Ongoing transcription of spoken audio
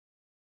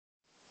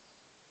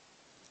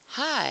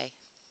Hi,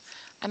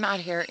 I'm out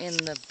here in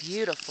the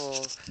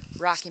beautiful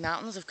Rocky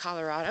Mountains of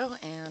Colorado,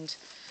 and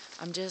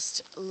I'm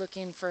just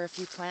looking for a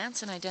few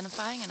plants and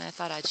identifying, and I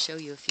thought I'd show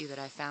you a few that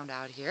I found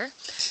out here.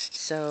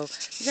 So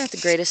these aren't the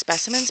greatest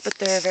specimens, but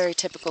they're very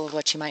typical of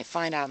what you might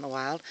find out in the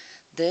wild.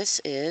 This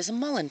is a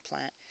mullein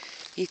plant.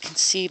 You can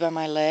see by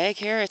my leg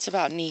here, it's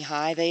about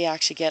knee-high. They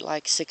actually get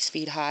like 6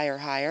 feet high or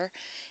higher,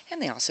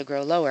 and they also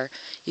grow lower.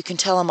 You can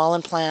tell a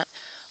mullein plant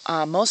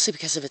mostly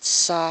because of its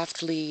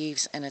soft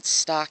leaves and its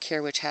stalk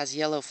here, which has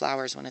yellow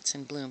flowers when it's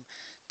in bloom.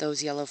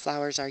 Those yellow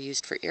flowers are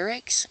used for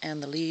earaches,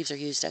 and the leaves are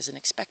used as an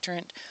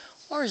expectorant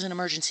or as an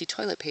emergency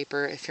toilet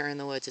paper if you're in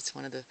the woods. It's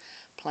one of the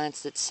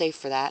plants that's safe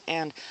for that.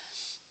 And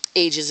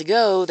ages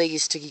ago, they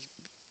used to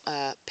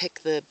pick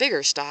the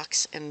bigger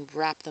stalks and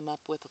wrap them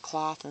up with a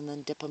cloth and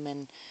then dip them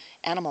in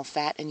animal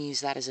fat and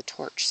use that as a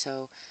torch.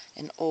 So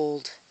an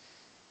old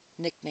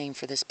nickname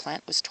for this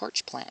plant was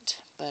torch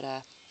plant, but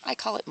I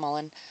call it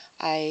mullein.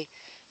 I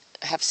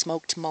have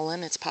smoked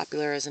mullein. It's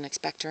popular as an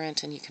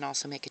expectorant, and you can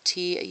also make a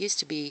tea. It used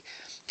to be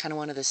kind of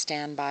one of the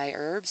standby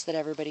herbs that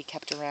everybody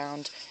kept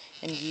around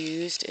and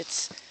used.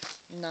 It's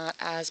not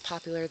as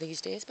popular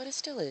these days, but it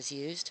still is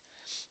used.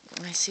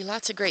 I see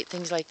lots of great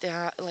things like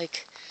that,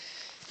 like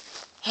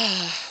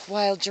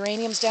wild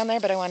geraniums down there,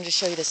 but I wanted to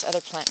show you this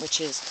other plant, which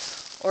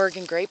is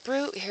Oregon Grape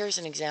Root. Here's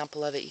an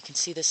example of it. You can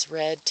see this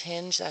red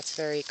tinge. That's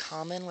very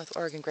common with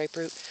Oregon Grape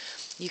Root.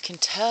 You can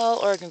tell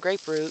Oregon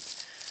Grape Root,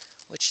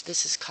 which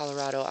this is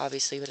Colorado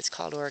obviously, but it's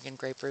called Oregon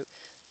Grape Root.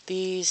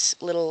 These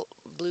little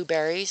blue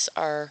berries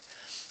are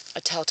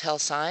a telltale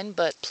sign,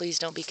 but please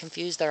don't be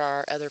confused. There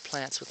are other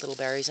plants with little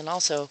berries, and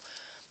also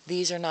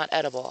these are not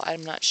edible.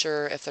 I'm not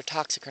sure if they're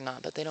toxic or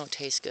not, but they don't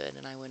taste good,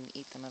 and I wouldn't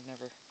eat them. I've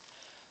never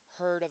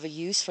heard of a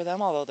use for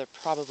them, although there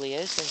probably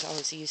is. There's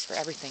always a use for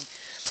everything.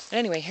 But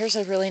anyway, here's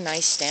a really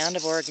nice stand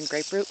of Oregon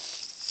Grape Root.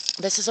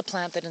 This is a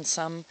plant that in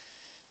some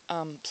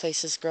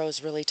places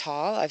grows really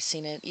tall. I've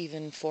seen it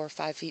even 4 or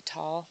 5 feet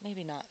tall,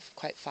 maybe not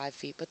quite 5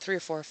 feet, but 3 or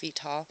 4 feet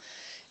tall.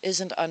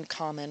 Isn't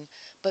uncommon,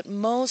 but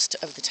most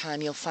of the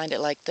time you'll find it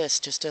like this,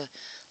 just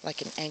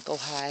like an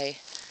ankle-high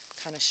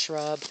kind of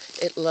shrub.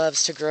 It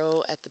loves to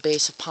grow at the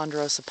base of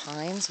ponderosa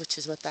pines, which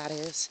is what that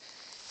is.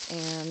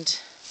 And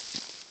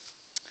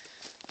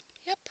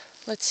yep,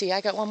 let's see, I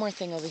got one more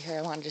thing over here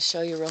I wanted to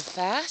show you real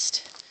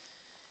fast.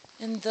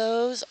 And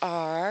those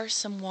are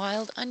some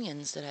wild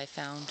onions that I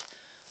found,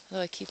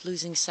 although I keep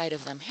losing sight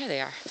of them. Here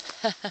they are.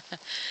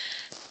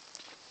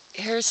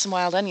 Here's some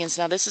wild onions.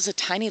 Now this is a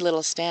tiny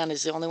little stand.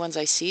 It's the only ones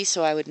I see,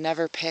 so I would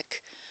never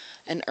pick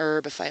an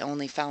herb if I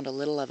only found a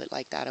little of it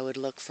like that. I would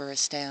look for a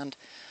stand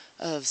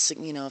of,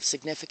 of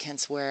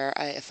significance where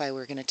if I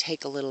were going to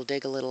take a little,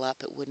 dig a little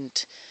up, it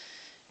wouldn't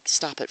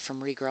stop it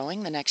from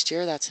regrowing the next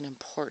year. That's an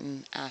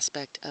important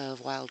aspect of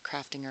wild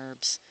crafting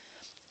herbs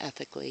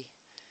ethically,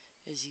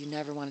 is you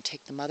never want to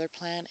take the mother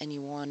plant, and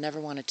you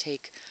never want to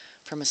take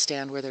from a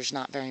stand where there's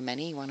not very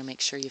many. You want to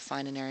make sure you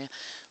find an area.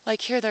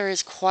 Like here, there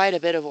is quite a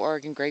bit of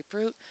Oregon Grape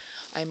Root.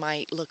 I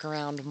might look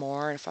around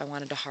more if I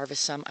wanted to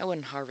harvest some. I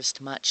wouldn't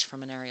harvest much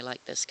from an area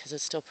like this because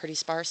it's still pretty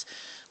sparse.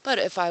 But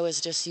if I was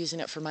just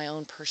using it for my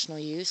own personal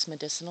use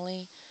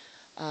medicinally,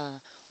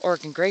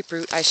 Oregon Grape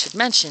Root, I should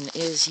mention,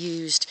 is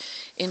used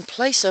in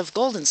place of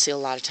golden seal a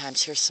lot of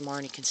times. Here's some more,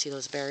 and you can see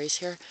those berries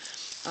here.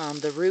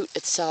 The root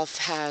itself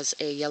has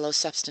a yellow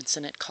substance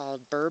in it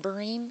called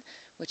berberine,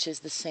 which is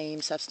the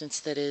same substance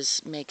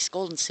that makes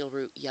golden seal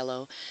root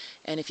yellow.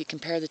 And if you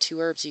compare the two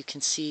herbs, you can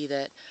see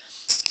that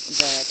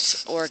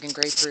Oregon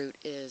Grape Root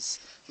is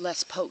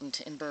less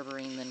potent in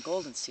berberine than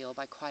golden seal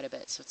by quite a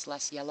bit. So it's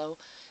less yellow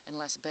and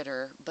less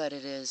bitter, but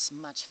it is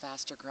much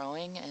faster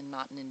growing and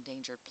not an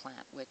endangered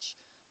plant, which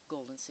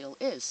golden seal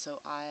is. So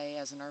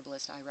as an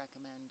herbalist, I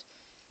recommend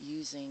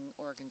using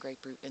Oregon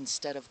Grape Root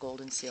instead of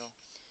golden seal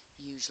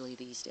usually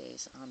these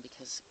days,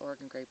 because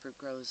Oregon Grape Root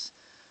grows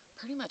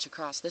pretty much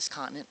across this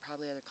continent,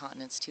 probably other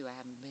continents too. I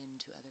haven't been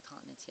to other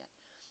continents yet,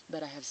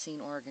 but I have seen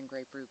Oregon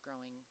Grape Root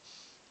growing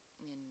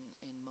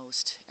in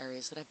most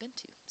areas that I've been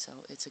to.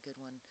 So it's a good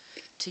one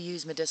to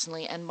use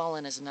medicinally, and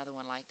mullein is another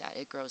one like that.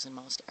 It grows in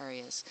most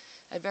areas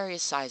at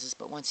various sizes,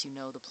 but once you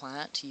know the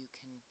plant, you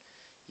can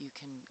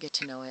get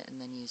to know it and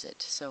then use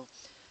it. So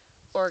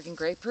Oregon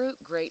Grape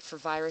Root, great for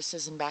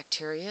viruses and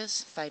bacteria,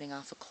 fighting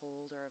off a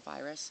cold or a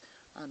virus.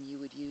 You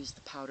would use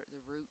the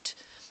root,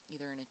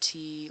 either in a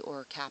tea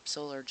or a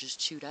capsule or just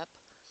chewed up.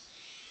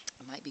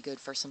 It might be good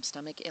for some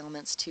stomach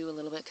ailments too, a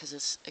little bit, because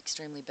it's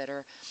extremely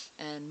bitter.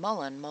 And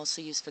mullein,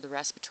 mostly used for the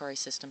respiratory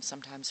system,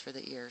 sometimes for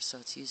the ears. So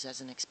it's used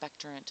as an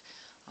expectorant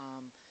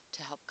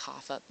to help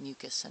cough up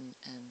mucus and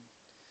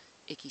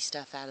icky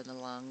stuff out of the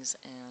lungs.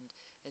 And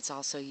it's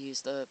also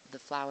used, the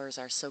flowers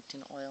are soaked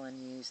in oil and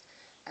used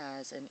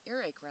as an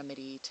earache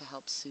remedy to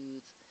help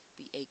soothe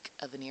the ache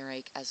of an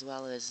earache, as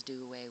well as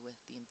do away with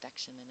the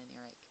infection in an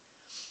earache.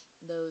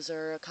 Those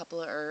are a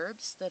couple of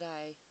herbs that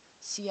I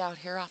see out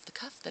here off the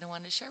cuff that I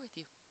wanted to share with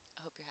you.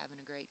 I hope you're having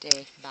a great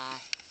day.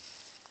 Bye.